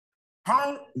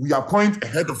how we appoint a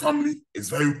head of family is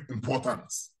very important,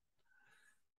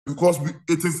 because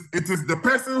it is the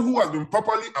person who has been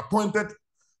properly appointed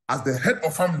as the head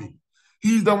of family.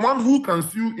 He is the one who can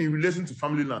sue in relation to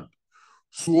family land.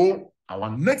 So our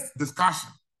next discussion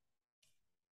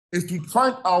is to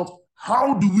find out,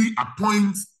 how do we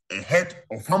appoint a head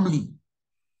of family?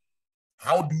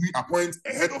 How do we appoint a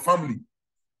head of family?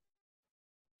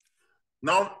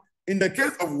 Now, in the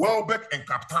case of Welbeck and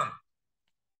Captain,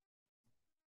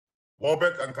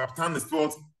 Welbeck and Captain is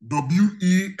spelled Welbeck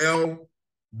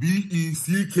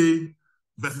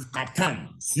versus Captain,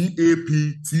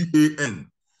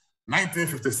 Captan,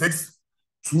 1956,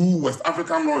 to West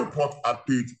African Law Report at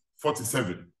page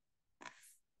 47.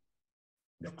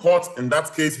 The court in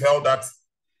that case held that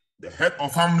the head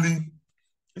of family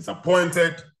is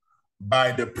appointed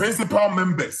by the principal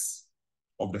members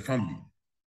of the family.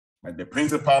 By the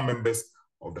principal members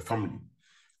of the family.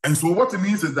 And so what it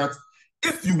means is that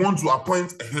if you want to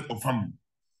appoint a head of family,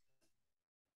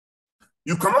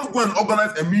 you cannot go and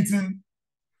organize a meeting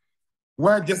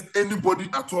where just anybody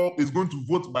at all is going to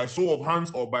vote by show of hands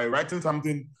or by writing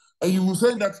something, and you will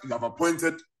say that you have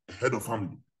appointed a head of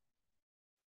family.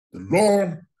 The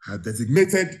law has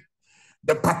designated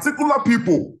the particular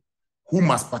people who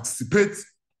must participate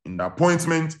in the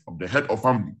appointment of the head of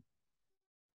family,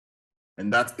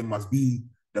 and that it must be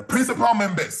the principal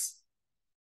members.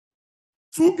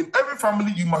 So in every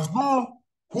family, you must know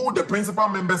who the principal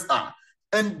members are,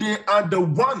 and they are the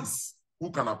ones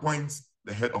who can appoint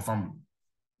the head of family.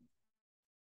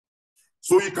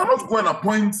 So you cannot go and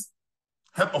appoint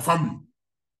head of family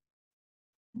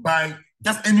by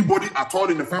just anybody at all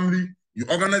in the family. You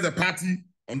organize a party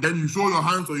and then you show your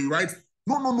hands or you write.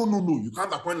 No. You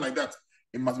can't appoint like that.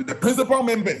 It must be the principal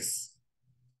members.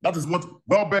 That is what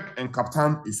Welbeck and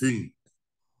Captain is saying.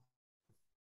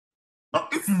 Now,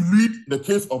 if you read the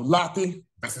case of Latte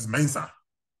versus Mensah,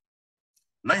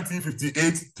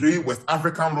 1958, 3 West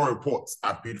African Law Reports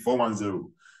at page 410.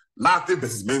 Latte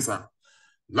versus Mensah.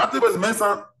 Latte versus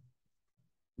Mensah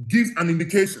gives an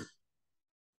indication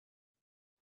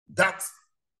that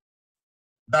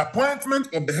the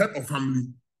appointment of the head of family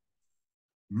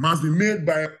must be made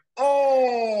by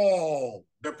all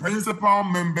the principal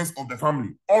members of the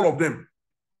family, all of them.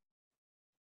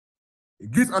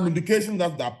 It gives an indication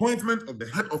that the appointment of the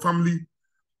head of family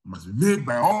must be made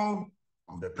by all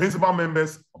of the principal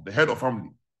members of the head of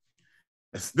family.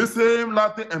 It's the same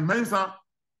Latte and Mensah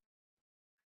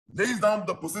lays down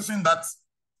the position that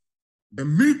the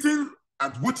meeting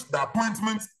at which the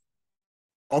appointment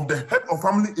of the head of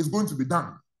family is going to be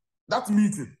done, that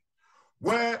meeting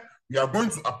where we are going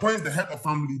to appoint the head of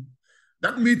family,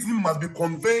 that meeting must be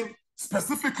convened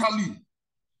specifically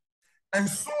and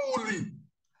solely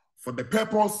for the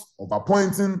purpose of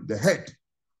appointing the head.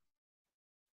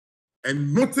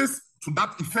 And notice to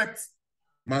that effect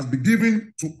must be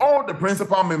given to all the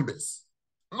principal members.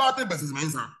 Latte versus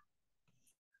Mensah.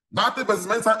 Latte versus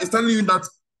Mensah is telling you that,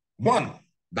 one,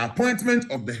 the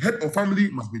appointment of the head of family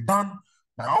must be done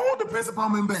by all the principal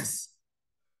members.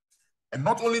 And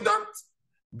not only that,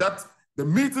 that the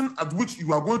meeting at which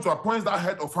you are going to appoint that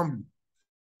head of family,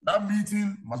 that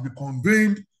meeting must be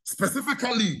convened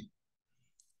specifically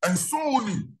and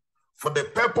solely for the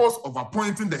purpose of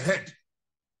appointing the head.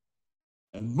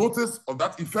 And notice of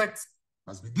that effect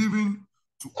must be given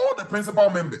to all the principal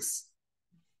members.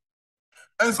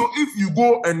 And so if you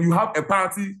go and you have a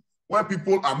party where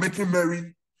people are making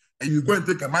merry, and you go and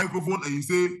take a microphone and you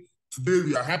say, today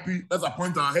we are happy, let's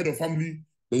appoint our head of family,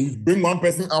 then you bring one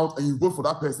person out and you vote for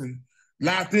that person,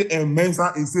 Latte and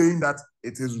Mensah is saying that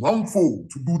it is wrongful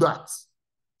to do that,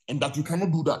 and that you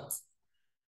cannot do that.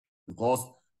 Because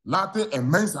Latte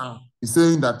and Mensah is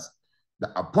saying that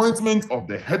the appointment of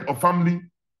the head of family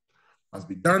must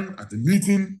be done at a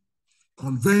meeting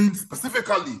convened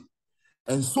specifically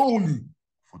and solely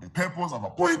for the purpose of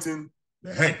appointing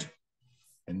the head.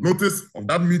 And notice of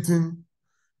that meeting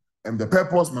and the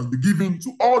purpose must be given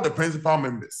to all the principal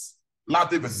members.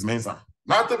 Latte versus Mensah.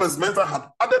 Latte versus Mensah had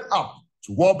added up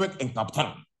to Welbeck and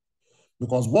Captain,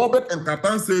 because Welbeck and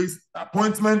Captain says the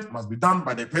appointment must be done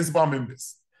by the principal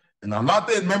members. And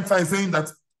Latte and Mensah is saying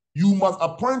that you must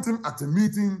appoint him at a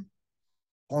meeting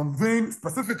convened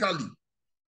specifically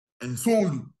and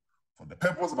solely for the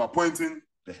purpose of appointing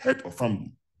the head of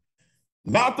family.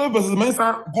 Latte versus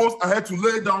Mensah goes ahead to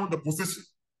lay down the position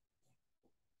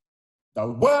that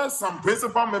where some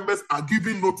principal members are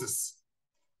giving notice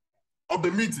of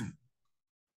the meeting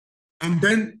and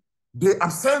then they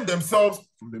absent themselves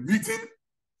from the meeting,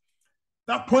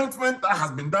 the appointment that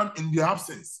has been done in their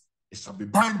absence, it shall be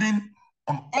binding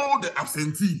on all the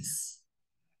absentees.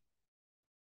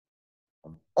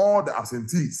 On all the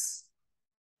absentees.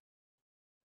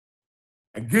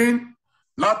 Again,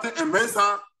 Latte and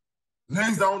Mensah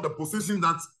lays down the position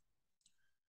that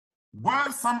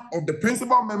while some of the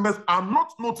principal members are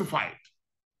not notified,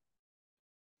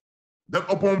 that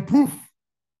upon proof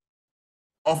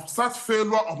of such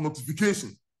failure of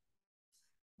notification,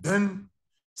 then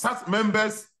such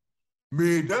members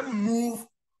may then move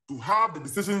to have the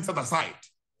decision set aside.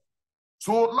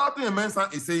 So Latte and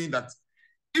Mensah is saying that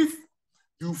if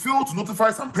you fail to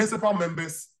notify some principal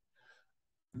members,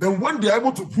 then when they are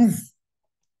able to prove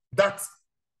that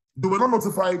they were not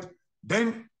notified,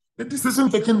 then the decision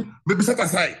taken may be set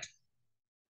aside.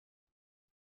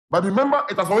 But remember,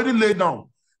 it has already laid down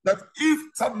that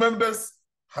if some members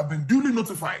have been duly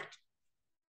notified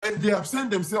and they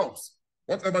absent themselves,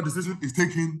 whatever decision is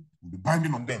taken will be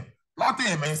binding on them. Latte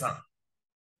and Mensah.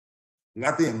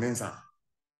 Latte and Mensah.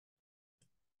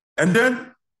 And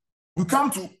then we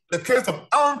come to the case of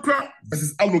Anchor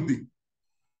versus Alote.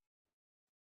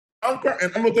 Anchor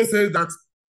and Alote say that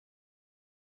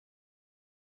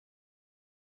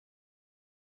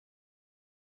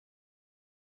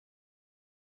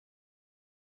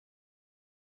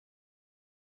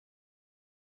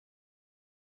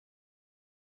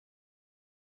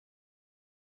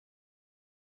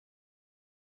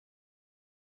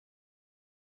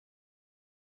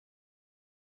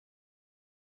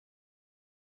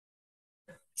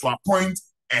to appoint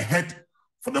a head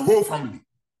for the whole family.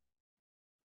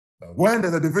 But when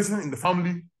there's a division in the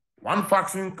family, one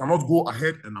faction cannot go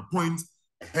ahead and appoint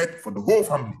a head for the whole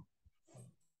family.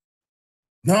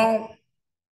 Now,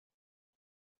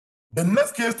 the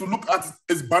next case to look at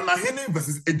is Banahene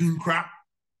versus Edinkra.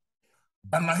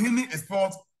 Banahene is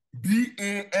spelled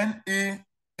Banahene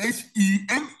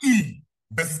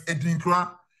versus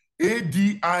Edinkra,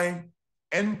 Adinkrah,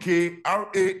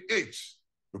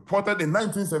 reported in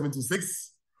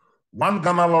 1976, one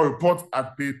Ghana law report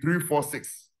at page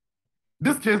 346.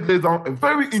 This case lays down a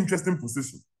very interesting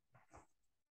position.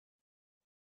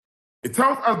 It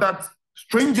tells us that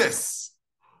strangers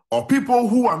or people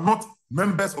who are not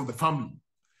members of the family,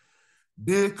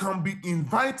 they can be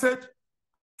invited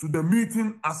to the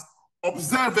meeting as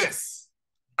observers,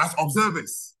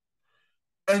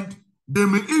 and they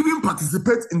may even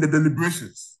participate in the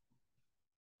deliberations.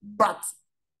 But,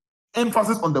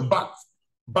 emphasis on the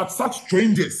but such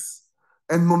strangers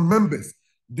and non-members,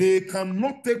 they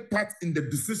cannot take part in the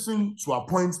decision to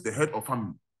appoint the head of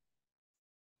family.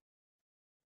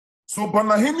 So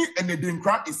Banahene and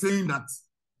Edinkra is saying that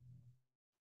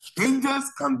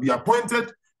strangers can be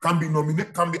appointed, can be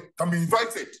nominated, can be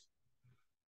invited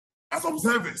as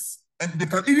observers, and they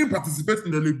can even participate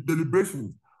in the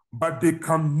deliberations, but they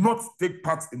cannot take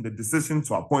part in the decision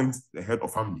to appoint the head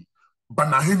of family.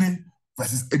 Banahene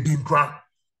versus Edinkra,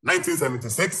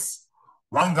 1976,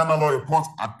 one Ghana law report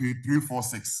at page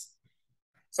 346.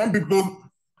 Some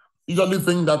people usually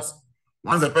think that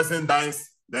once a person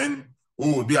dies, then,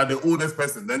 oh, they are the oldest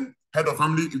person, then head of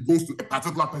family, it goes to a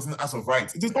particular person as of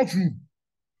right. It is not true.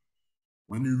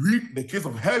 When you read the case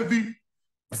of Heavy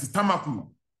versus Tamakulu,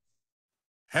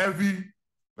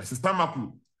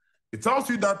 it tells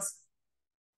you that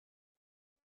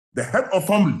the head of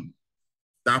family,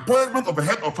 the appointment of a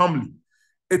head of family,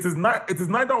 it is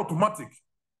neither automatic,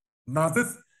 nor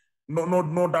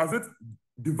does it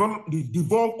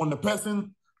devolve on the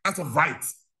person as of right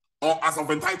or as of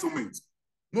entitlement.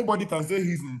 Nobody can say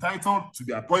he's entitled to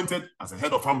be appointed as a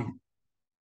head of family.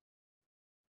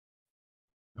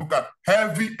 Look at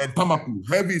Heavy and Tamakulu.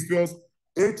 Heavy is spelled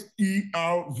Hervie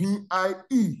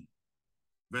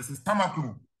versus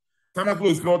Tamakulu.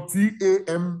 Tamakulu is spelled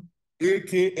Tamakloe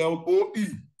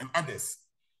and others.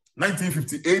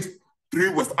 1958, 3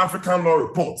 West African law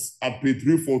reports at page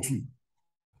 342.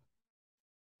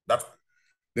 That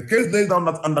the case lays down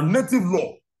that under native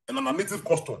law and under native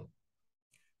custom,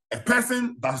 a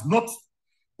person does not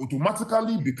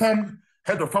automatically become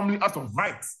head of family out of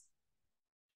right.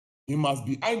 He must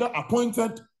be either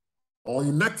appointed or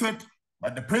elected by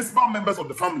the principal members of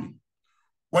the family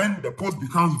when the post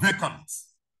becomes vacant.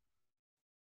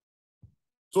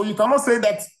 So you cannot say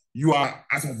that you are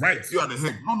as of right, you are the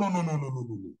head.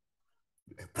 No.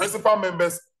 The principal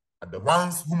members are the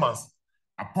ones who must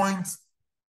appoint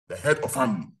the head of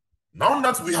family. Now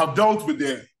that we have dealt with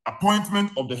the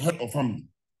appointment of the head of family,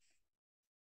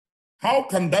 how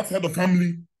can that head of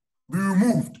family be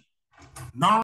removed? Now